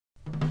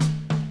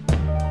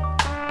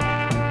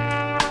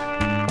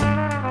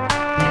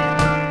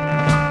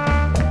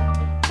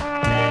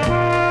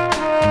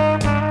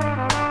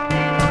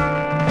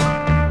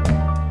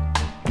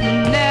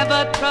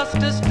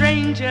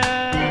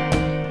stranger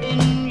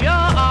in your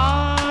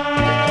arms.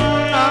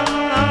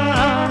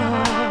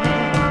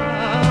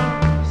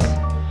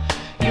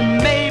 You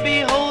may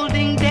be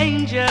holding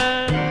danger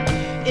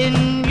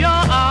in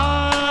your arms.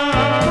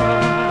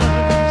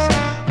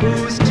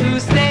 Who's to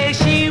say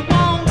she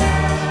won't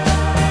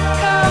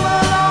come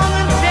along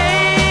and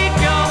take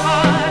your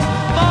heart,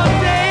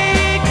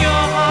 forsake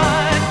your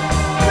heart,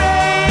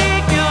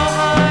 break your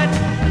heart,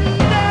 and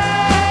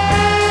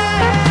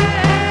then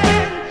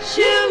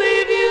she'll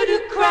leave you to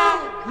cry,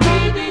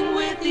 grieving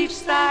with each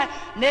sigh,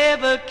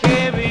 never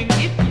caring